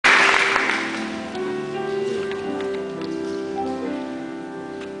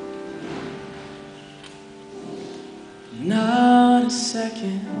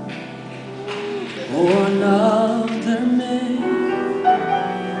second or another minute,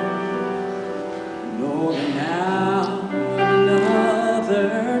 nor an hour,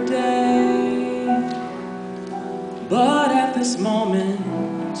 another day. But at this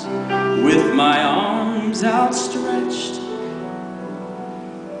moment, with my arms outstretched,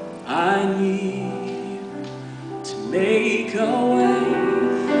 I need to make a way,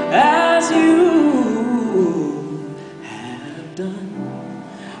 as you have done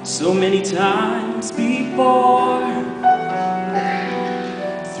so many times before,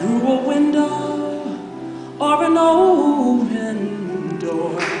 through a window or an open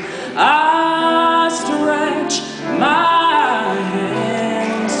door. I stretch my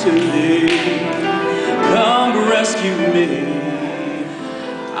hands to thee, come rescue me.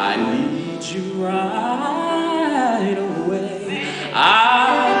 I need you right away.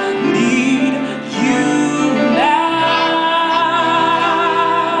 I need you now.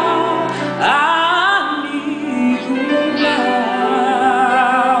 I need you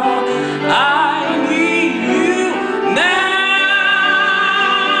now. I need you now.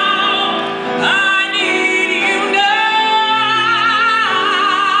 I need you now.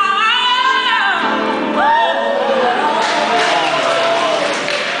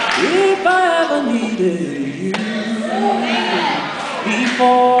 If I ever needed you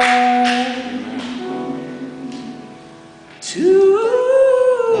before,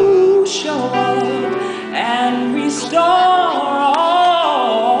 to show up and restore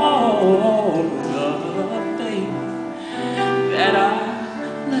all the faith that I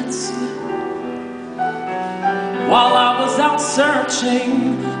let slip while I was out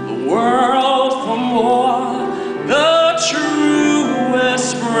searching the world for more, the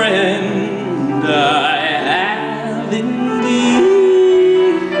truest friend I have in thee.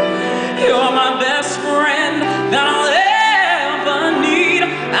 You're my best friend that I'll ever need.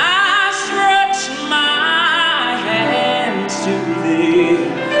 I stretch my hands to thee,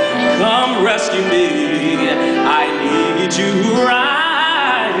 come rescue me. I need you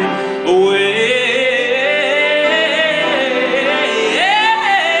right away.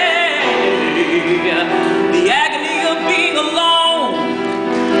 The agony of being alone,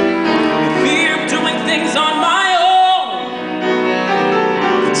 the fear of doing things on my own,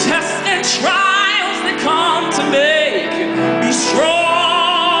 the tests and trials that come to make me strong,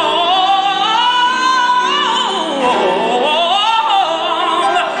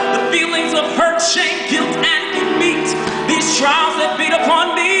 the feelings of hurt, shame, guilt, and defeat, these trials that beat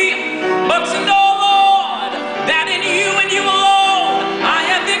upon me, but to know, Lord, that in you and you alone I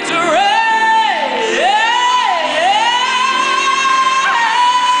have victory.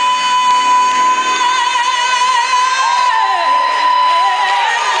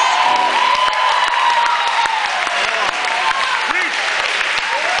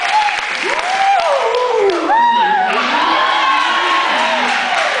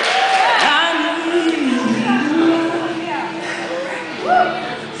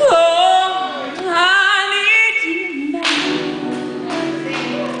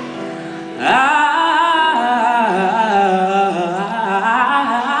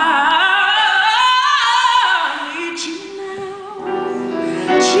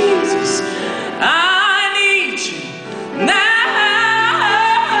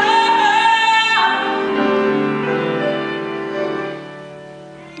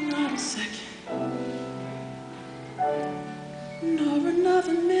 Nor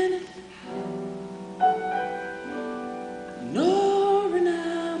another minute, nor an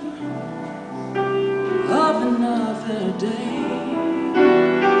hour of another day.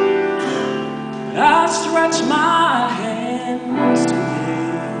 But I stretch my hands to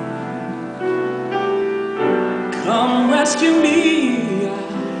thee, come rescue me.